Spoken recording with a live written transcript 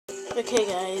Okay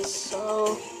guys,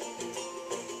 so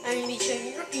I'm gonna be showing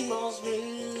you Rookie Mall's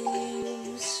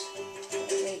moves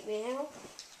right now.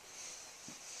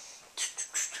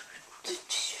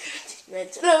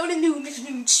 Let's loading.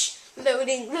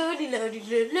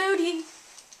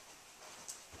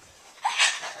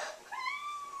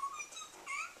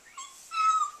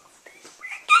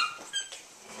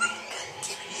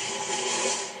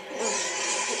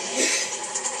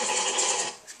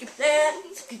 Skip that,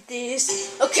 skip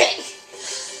this. Okay.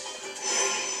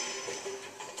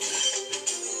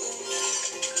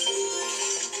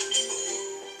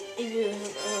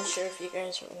 I'm not sure if you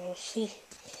guys are gonna see.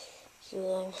 So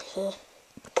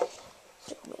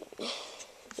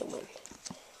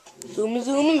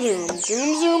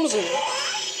zoom.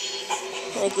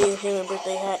 I gave him a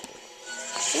birthday hat.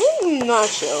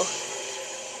 Nacho.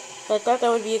 I thought that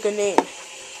would be a good name.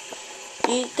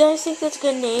 Do you guys think that's a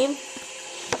good name?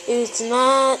 If it's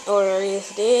not, or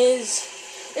if it is,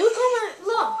 they would call my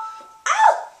love.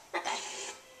 Ow! Not that.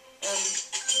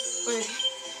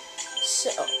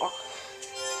 So,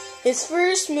 his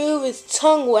first move is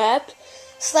tongue whap.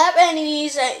 Slap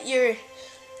enemies at your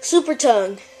super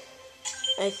tongue.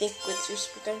 I think with your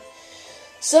super tongue.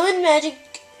 Summon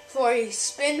magic for a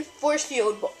spin force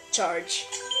field charge.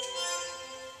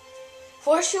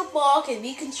 Force field ball can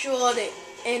be controlled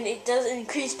and it does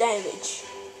increase damage.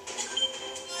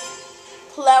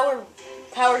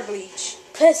 Power bleach.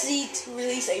 Press Z to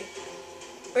release a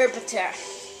burp attack.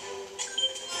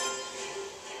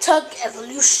 Tongue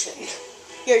evolution.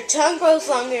 Your tongue grows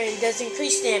longer and does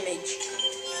increase damage.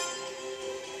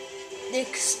 The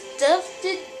stuffed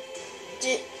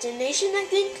detonation, I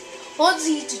think, hold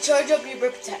Z to charge up your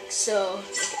burp attack. So,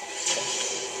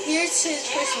 here's his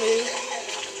first move.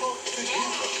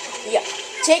 Yeah,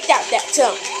 take out that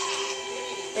tongue.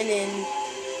 And then,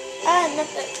 not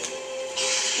that.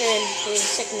 Then his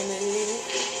second move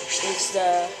is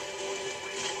the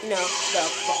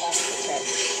ball attack.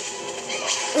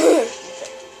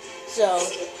 So,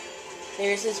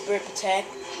 there's his burp attack.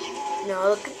 Now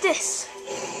look at this.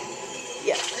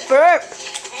 Yeah, burp.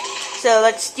 So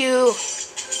let's do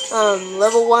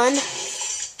level 1.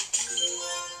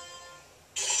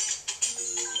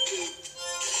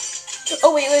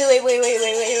 Oh wait. Let me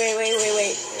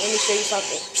show you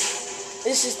something.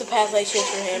 This is the path I chose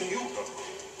for him.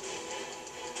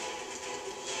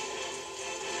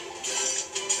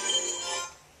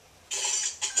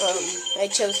 I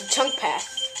chose the chunk path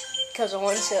because I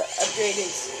wanted to upgrade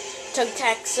his chunk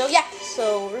attack. So yeah,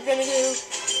 so we're gonna go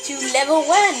to level 1.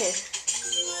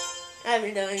 I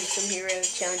haven't done some hero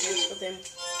challenges with him,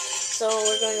 so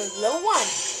we're going to level 1.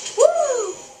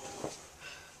 Woo!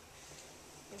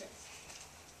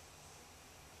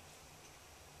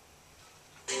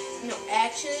 No,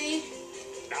 actually.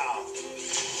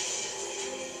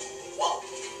 Whoa!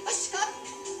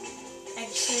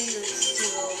 Actually, let's do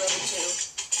level 2.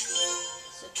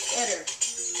 It's better.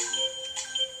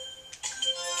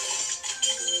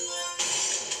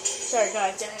 Sorry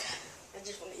guys, I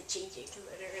just wanted to change it because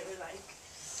I really like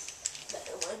the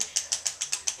better one.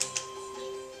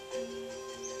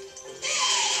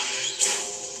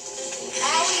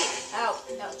 Owie! Ow!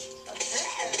 Ouch!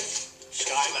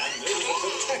 Skylanders of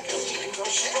the tech element are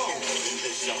stronger in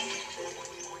this zone.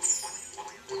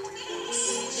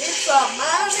 It's a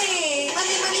money!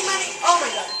 Oh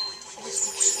my god! I just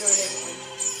destroyed everything.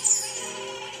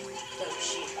 Oh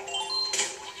shit.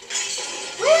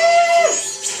 Woo!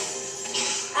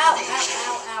 Ow.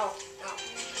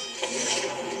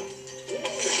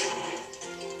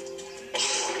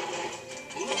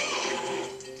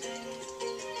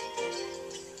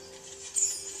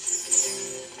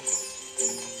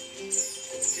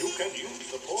 You can use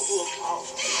the portal of power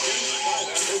to change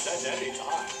Skylanders at any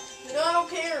time. No, I don't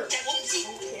care. I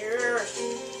don't care.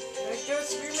 Let's do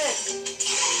experiment.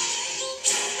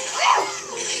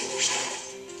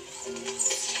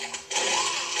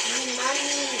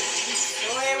 Money.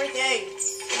 Destroy everything.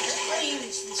 Why do you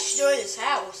destroy this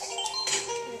house?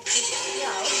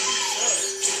 Yeah,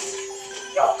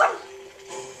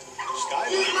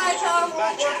 use my powerful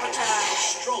burp attack.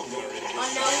 Stronger in this Oh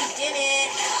no, he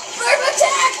didn't. Burp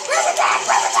attack!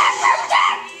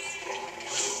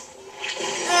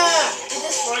 It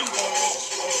just 40 damage.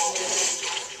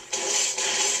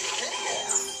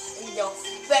 In your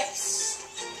face.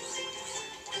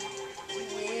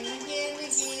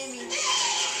 Gimme.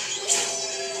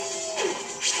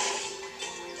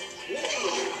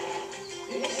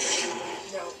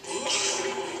 No.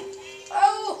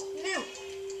 Oh, no.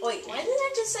 Wait, why did I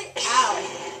just say ow?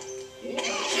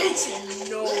 It's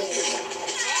no.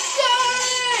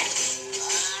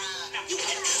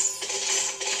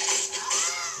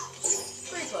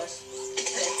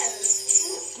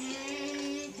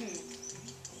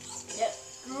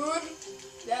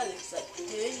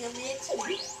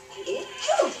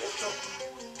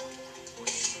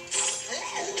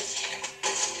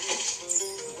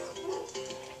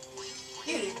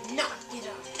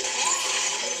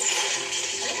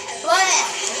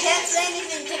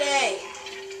 today?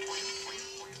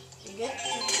 You good?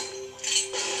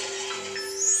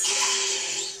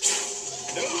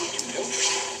 No, you don't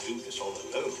have to do this all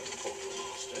alone, Portal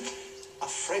Master. A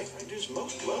friend is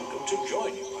most welcome to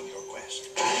join you on your quest.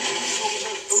 And you're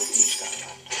the open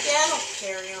Skylander. Yeah, I don't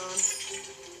carry on.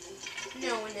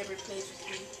 No one ever plays with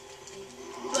me.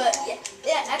 But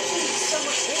yeah, actually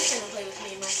someone is gonna play with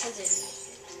me, my cousin.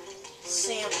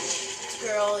 Sam,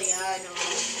 girl, yeah, I know.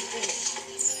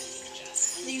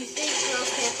 You think girls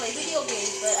can't play video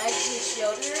games, but I actually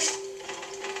showed her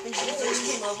when she first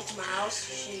came over to my house.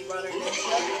 She brought her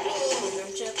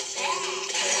membership, and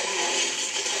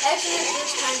actually the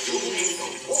first time she did it.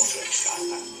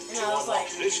 And I was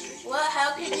like, well,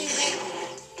 how can you make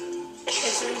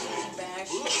because there was a bag,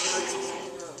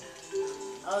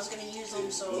 I was gonna use them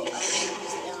so I could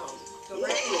use the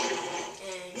rip,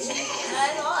 and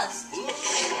I lost.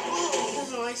 Because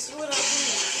when I see what I'm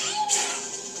doing.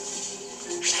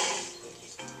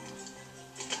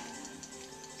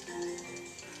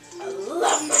 I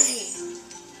love money.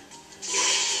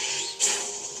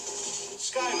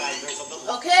 Skylanders of the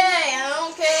Okay, I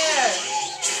don't care.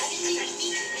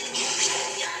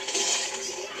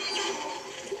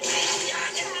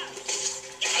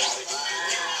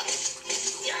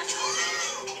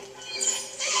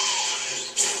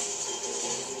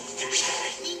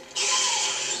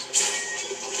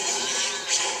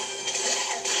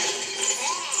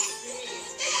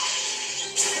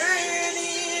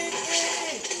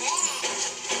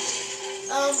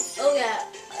 Oh yeah,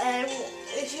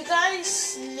 if you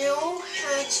guys know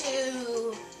how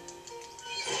to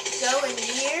go in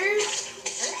here,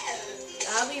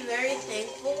 I'll be very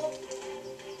thankful.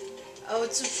 I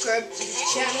would subscribe to the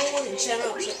channel and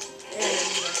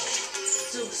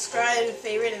subscribe and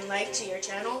favorite and like to your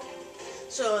channel.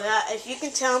 So that if you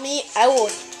can tell me, I will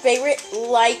favorite,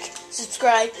 like,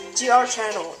 subscribe to your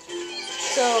channel.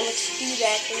 So let's do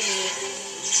that thingy.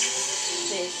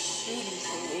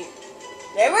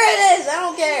 Whatever it is, I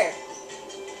don't care.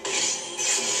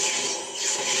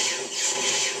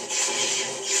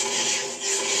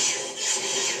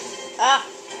 Ah,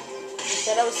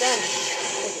 said I was done.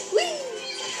 Whee!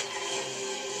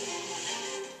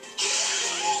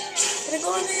 Can I go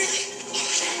in there?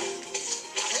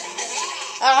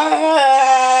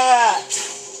 Ah!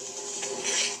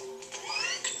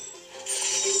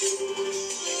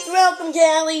 You're welcome,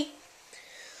 Callie.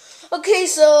 Okay,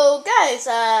 so guys,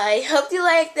 I hope you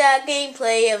like that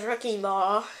gameplay of Wrecking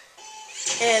Ball,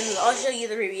 and I'll show you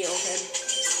the reveal then.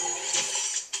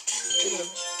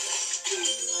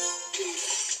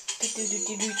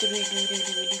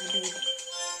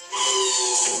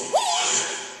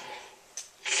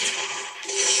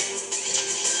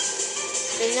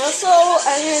 And also,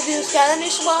 I'm gonna do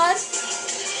Skylanders Squad,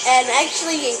 and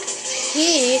actually,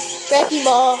 Wrecking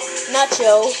Ball,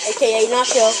 Nacho, aka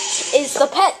Nacho, is the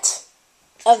pet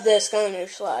of the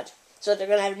Skylanders Squad. So they're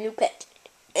gonna have a new pet.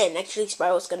 And actually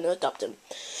Spiral's gonna adopt him.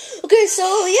 Okay,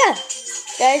 so yeah.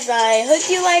 Guys, I hope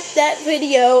you liked that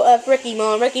video of Wrecking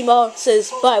Ball. Wrecking Ball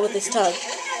says bye with his tongue.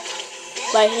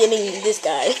 By hitting this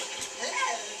guy.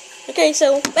 Okay,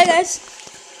 so bye guys.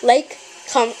 Like,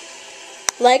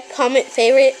 comment,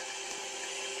 favorite,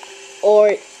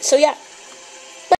 or so yeah.